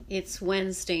It's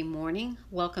Wednesday morning.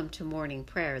 Welcome to morning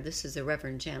prayer. This is the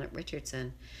Reverend Janet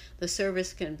Richardson. The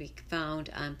service can be found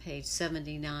on page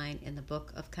 79 in the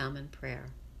Book of Common Prayer.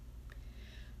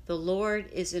 The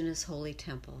Lord is in his holy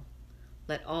temple.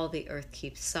 Let all the earth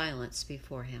keep silence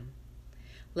before him.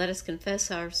 Let us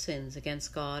confess our sins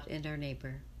against God and our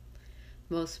neighbor.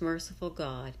 Most merciful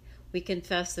God, we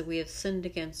confess that we have sinned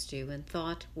against you in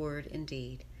thought, word, and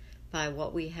deed, by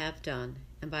what we have done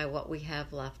and by what we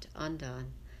have left undone.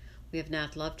 We have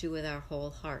not loved you with our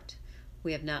whole heart.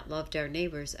 We have not loved our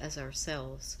neighbors as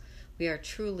ourselves. We are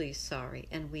truly sorry,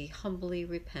 and we humbly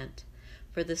repent.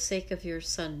 For the sake of your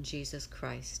Son, Jesus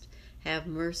Christ, have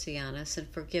mercy on us and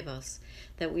forgive us,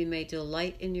 that we may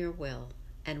delight in your will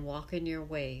and walk in your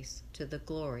ways to the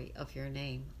glory of your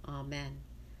name. Amen.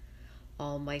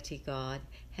 Almighty God,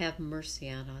 have mercy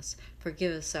on us.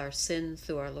 Forgive us our sins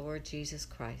through our Lord Jesus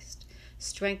Christ.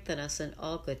 Strengthen us in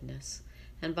all goodness,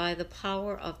 and by the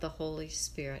power of the Holy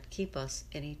Spirit keep us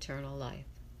in eternal life.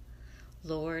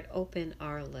 Lord, open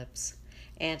our lips,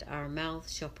 and our mouth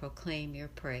shall proclaim your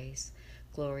praise.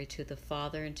 Glory to the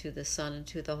Father, and to the Son, and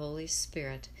to the Holy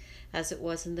Spirit, as it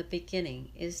was in the beginning,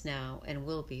 is now, and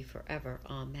will be forever.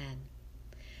 Amen.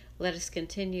 Let us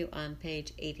continue on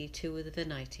page 82 of the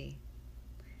Venite.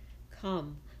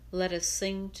 Come, let us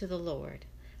sing to the Lord.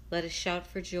 Let us shout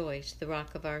for joy to the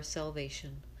rock of our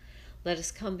salvation. Let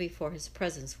us come before his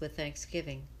presence with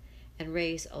thanksgiving, and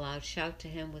raise a loud shout to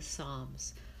him with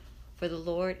psalms. For the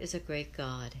Lord is a great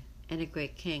God, and a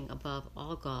great King above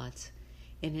all gods.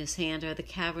 In his hand are the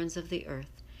caverns of the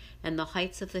earth, and the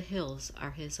heights of the hills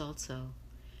are his also.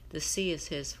 The sea is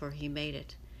his, for he made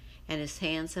it, and his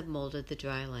hands have molded the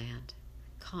dry land.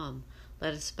 Come,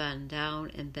 let us bend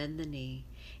down and bend the knee,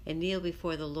 and kneel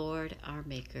before the Lord our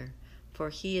Maker,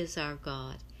 for he is our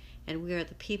God, and we are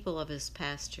the people of his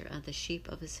pasture and the sheep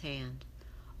of his hand.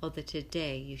 Oh, that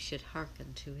today you should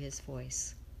hearken to his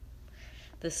voice.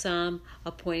 The psalm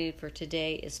appointed for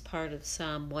today is part of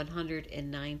Psalm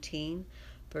 119,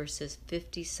 verses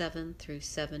 57 through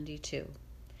 72,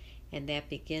 and that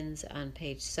begins on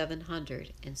page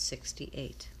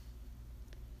 768.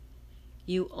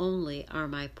 You only are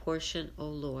my portion, O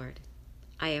Lord.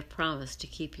 I have promised to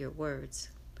keep your words.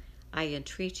 I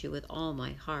entreat you with all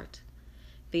my heart.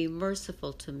 Be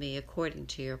merciful to me according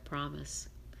to your promise.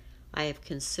 I have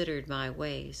considered my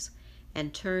ways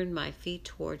and turned my feet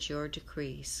towards your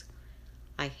decrees.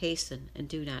 I hasten and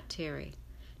do not tarry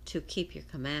to keep your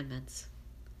commandments.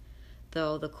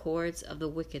 Though the cords of the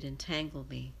wicked entangle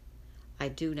me, I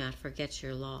do not forget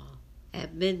your law.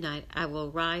 At midnight I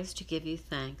will rise to give you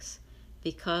thanks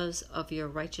because of your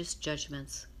righteous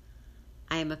judgments.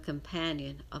 I am a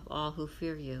companion of all who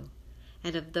fear you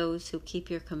and of those who keep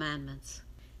your commandments.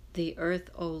 The earth,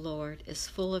 O Lord, is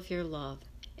full of your love.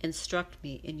 Instruct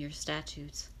me in your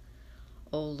statutes.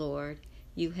 O Lord,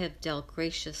 you have dealt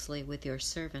graciously with your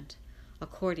servant,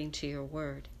 according to your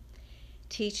word.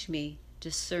 Teach me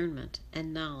discernment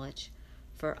and knowledge,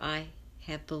 for I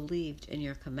have believed in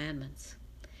your commandments.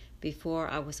 Before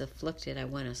I was afflicted, I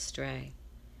went astray,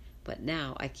 but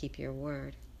now I keep your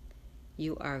word.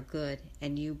 You are good,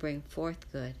 and you bring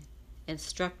forth good.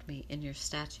 Instruct me in your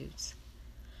statutes.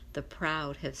 The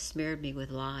proud have smeared me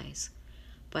with lies,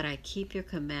 but I keep your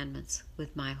commandments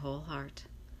with my whole heart.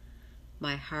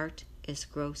 My heart is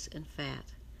gross and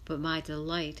fat, but my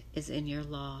delight is in your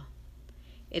law.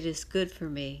 It is good for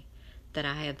me that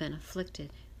I have been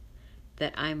afflicted,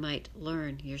 that I might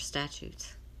learn your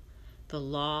statutes. The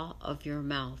law of your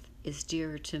mouth is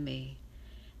dearer to me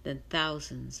than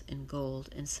thousands in gold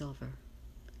and silver.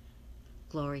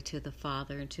 Glory to the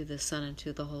Father, and to the Son, and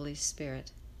to the Holy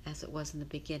Spirit, as it was in the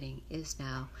beginning, is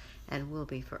now, and will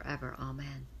be forever.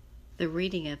 Amen. The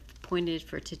reading appointed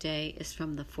for today is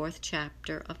from the 4th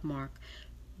chapter of Mark,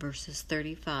 verses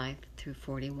 35 through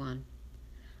 41.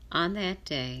 On that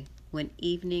day, when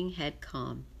evening had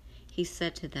come, he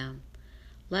said to them,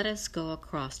 "Let us go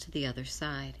across to the other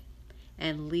side."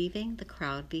 And leaving the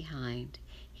crowd behind,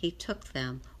 he took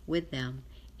them with them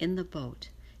in the boat,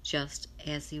 just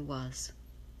as he was.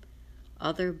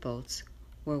 Other boats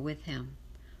were with him.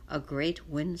 A great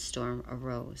windstorm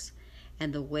arose,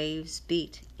 and the waves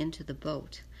beat into the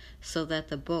boat, so that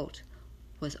the boat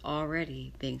was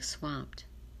already being swamped.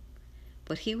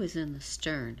 But he was in the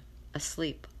stern,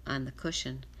 asleep on the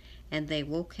cushion, and they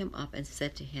woke him up and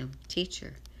said to him,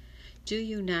 "Teacher, do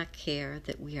you not care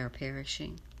that we are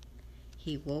perishing?"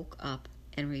 He woke up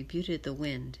and rebuked the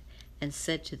wind, and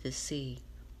said to the sea,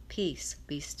 "Peace,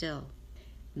 be still."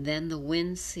 Then the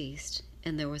wind ceased,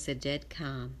 and there was a dead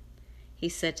calm. He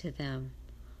said to them,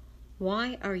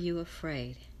 "Why are you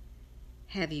afraid?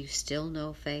 Have you still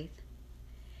no faith?"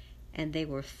 And they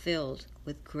were filled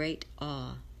with great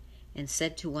awe, and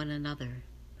said to one another,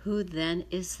 "Who then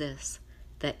is this,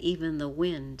 that even the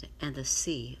wind and the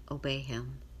sea obey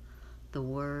him?" The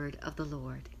word of the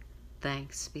Lord.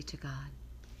 Thanks be to God.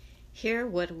 Hear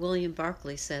what William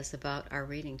Barclay says about our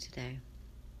reading today.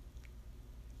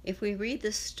 If we read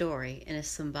this story in a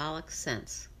symbolic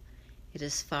sense, it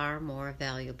is far more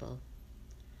valuable.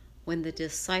 When the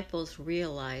disciples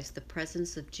realized the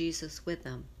presence of Jesus with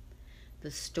them,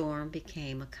 the storm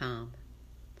became a calm.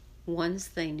 Once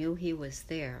they knew he was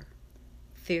there,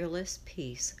 fearless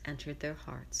peace entered their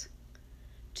hearts.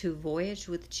 To voyage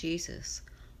with Jesus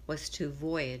was to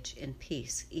voyage in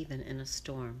peace, even in a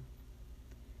storm.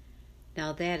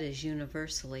 Now that is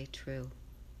universally true.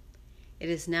 It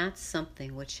is not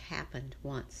something which happened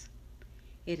once.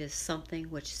 It is something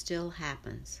which still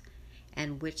happens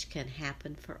and which can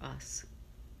happen for us.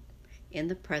 In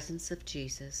the presence of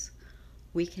Jesus,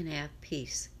 we can have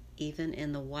peace even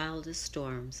in the wildest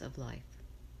storms of life.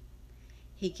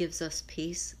 He gives us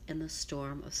peace in the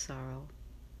storm of sorrow.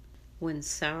 When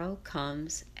sorrow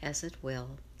comes as it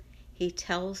will, he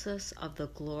tells us of the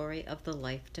glory of the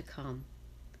life to come.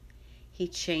 He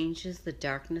changes the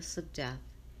darkness of death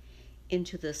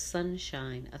into the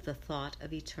sunshine of the thought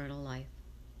of eternal life.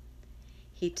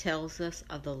 He tells us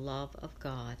of the love of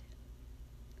God.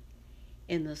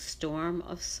 In the storm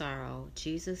of sorrow,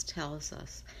 Jesus tells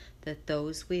us that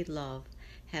those we love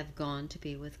have gone to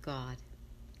be with God,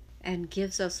 and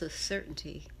gives us a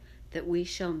certainty that we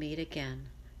shall meet again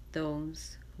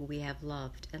those who we have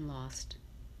loved and lost.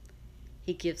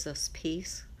 He gives us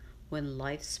peace when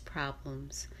life's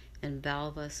problems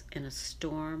envelop us in a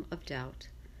storm of doubt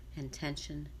and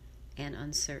tension and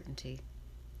uncertainty.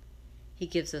 He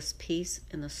gives us peace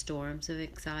in the storms of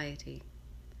anxiety.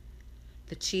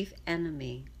 The chief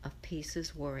enemy of peace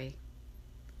is worry.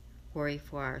 Worry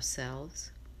for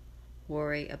ourselves,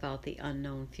 worry about the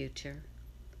unknown future,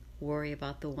 worry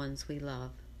about the ones we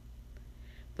love.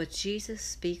 But Jesus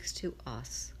speaks to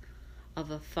us of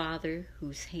a Father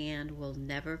whose hand will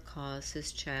never cause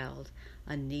his child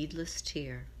a needless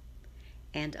tear,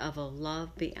 and of a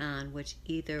love beyond which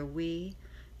either we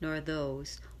nor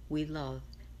those we love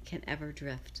can ever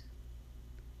drift.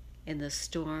 In the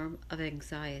storm of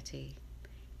anxiety,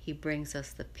 he brings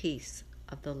us the peace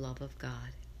of the love of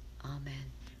God.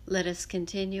 Amen. Let us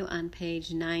continue on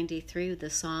page 93 with the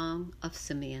Song of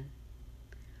Simeon.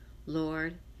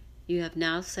 Lord, you have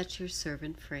now set your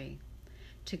servant free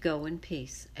to go in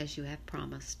peace as you have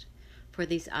promised. For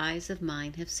these eyes of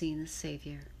mine have seen the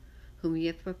Savior, whom you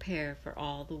have prepared for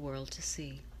all the world to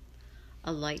see,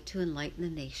 a light to enlighten the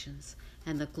nations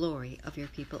and the glory of your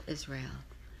people Israel.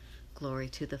 Glory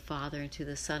to the Father, and to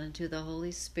the Son, and to the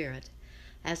Holy Spirit,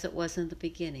 as it was in the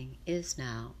beginning, is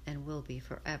now, and will be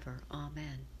forever.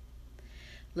 Amen.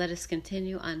 Let us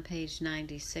continue on page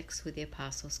 96 with the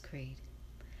Apostles' Creed.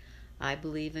 I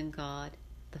believe in God,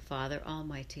 the Father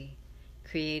Almighty,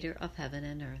 creator of heaven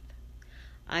and earth.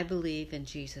 I believe in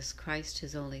Jesus Christ,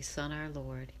 his only Son, our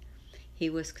Lord. He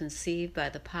was conceived by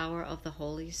the power of the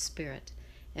Holy Spirit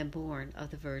and born of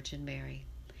the Virgin Mary.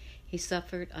 He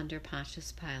suffered under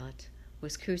Pontius Pilate,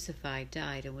 was crucified,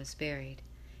 died, and was buried.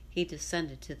 He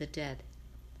descended to the dead.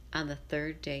 On the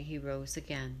third day he rose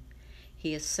again.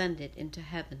 He ascended into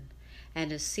heaven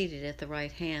and is seated at the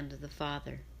right hand of the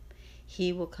Father.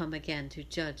 He will come again to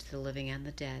judge the living and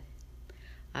the dead.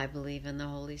 I believe in the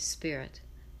Holy Spirit,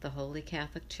 the Holy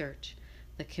Catholic Church,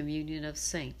 the communion of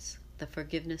saints, the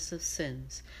forgiveness of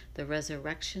sins, the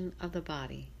resurrection of the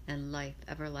body, and life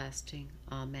everlasting.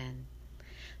 Amen.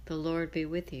 The Lord be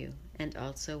with you, and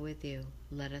also with you.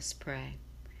 Let us pray.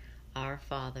 Our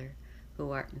Father,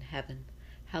 who art in heaven,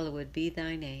 hallowed be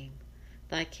thy name.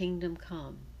 Thy kingdom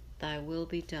come, thy will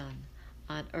be done,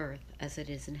 on earth as it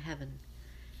is in heaven.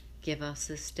 Give us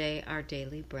this day our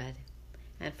daily bread,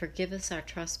 and forgive us our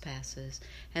trespasses,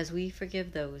 as we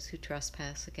forgive those who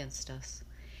trespass against us.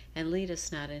 And lead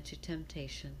us not into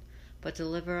temptation, but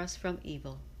deliver us from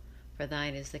evil. For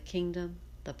thine is the kingdom,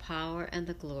 the power, and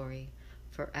the glory,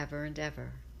 forever and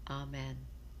ever. Amen.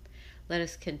 Let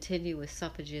us continue with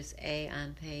Suffrages A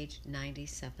on page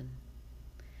 97.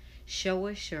 Show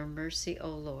us your mercy, O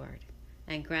Lord,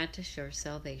 and grant us your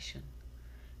salvation.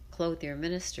 Clothe your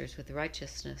ministers with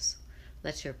righteousness.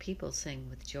 Let your people sing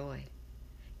with joy.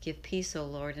 Give peace, O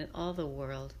Lord, in all the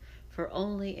world, for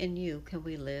only in you can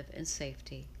we live in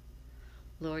safety.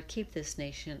 Lord, keep this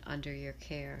nation under your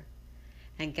care,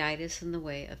 and guide us in the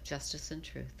way of justice and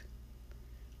truth.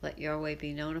 Let your way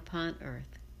be known upon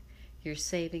earth, your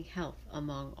saving health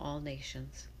among all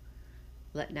nations.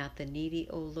 Let not the needy,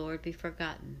 O Lord, be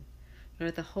forgotten,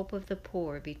 nor the hope of the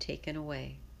poor be taken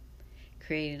away.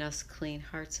 Create in us clean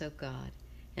hearts, O God,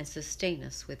 and sustain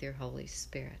us with your Holy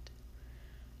Spirit.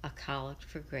 A Collect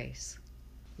for Grace.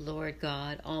 Lord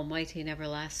God, Almighty and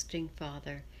everlasting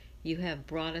Father, you have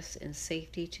brought us in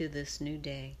safety to this new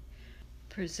day.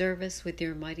 Preserve us with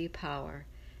your mighty power,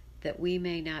 that we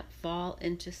may not fall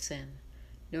into sin,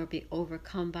 nor be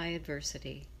overcome by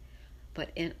adversity, but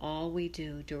in all we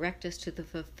do, direct us to the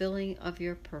fulfilling of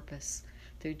your purpose,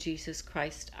 through Jesus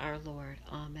Christ our Lord.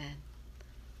 Amen.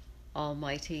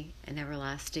 Almighty and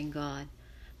everlasting God,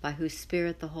 by whose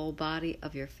Spirit the whole body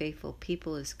of your faithful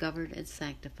people is governed and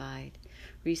sanctified,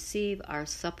 receive our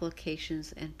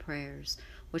supplications and prayers,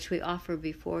 which we offer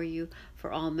before you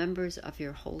for all members of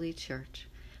your holy church,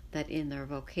 that in their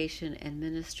vocation and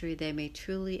ministry they may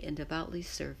truly and devoutly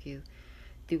serve you,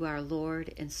 through our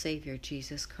Lord and Savior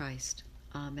Jesus Christ.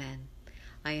 Amen.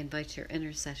 I invite your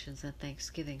intercessions and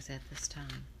thanksgivings at this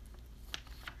time.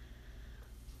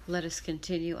 Let us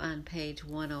continue on page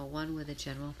 101 with a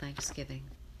general thanksgiving.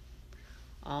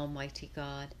 Almighty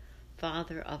God,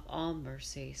 Father of all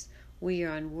mercies, we,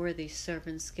 your unworthy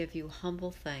servants, give you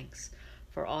humble thanks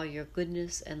for all your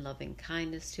goodness and loving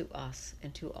kindness to us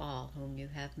and to all whom you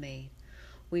have made.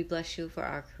 We bless you for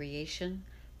our creation,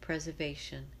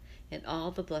 preservation, and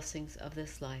all the blessings of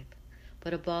this life,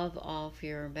 but above all for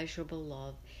your immeasurable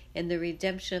love in the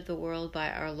redemption of the world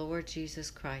by our Lord Jesus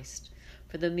Christ,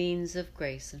 for the means of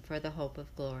grace and for the hope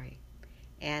of glory.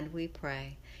 And we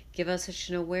pray, give us such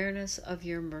an awareness of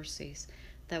your mercies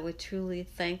that with truly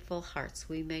thankful hearts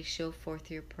we may show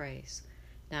forth your praise,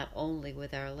 not only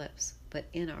with our lips, but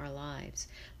in our lives,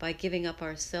 by giving up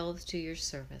ourselves to your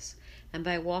service, and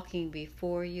by walking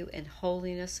before you in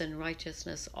holiness and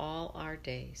righteousness all our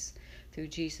days, through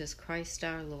Jesus Christ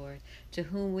our Lord, to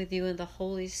whom with you and the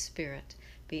Holy Spirit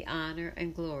be honor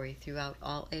and glory throughout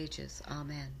all ages.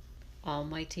 Amen.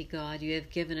 Almighty God, you have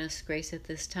given us grace at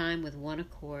this time with one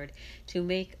accord to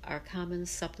make our common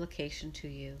supplication to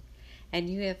you, and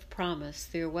you have promised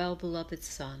through your well-beloved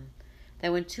Son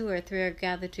that when 2 or 3 are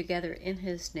gathered together in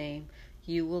his name,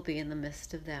 you will be in the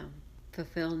midst of them.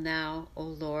 Fulfill now, O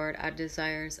Lord, our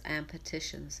desires and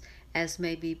petitions, as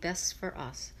may be best for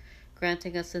us,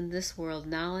 granting us in this world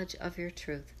knowledge of your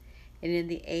truth, and in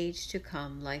the age to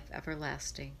come life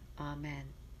everlasting.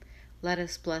 Amen. Let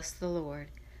us bless the Lord.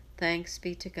 Thanks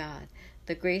be to God.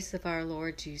 The grace of our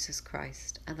Lord Jesus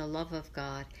Christ, and the love of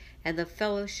God, and the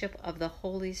fellowship of the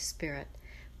Holy Spirit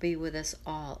be with us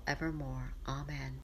all evermore. Amen.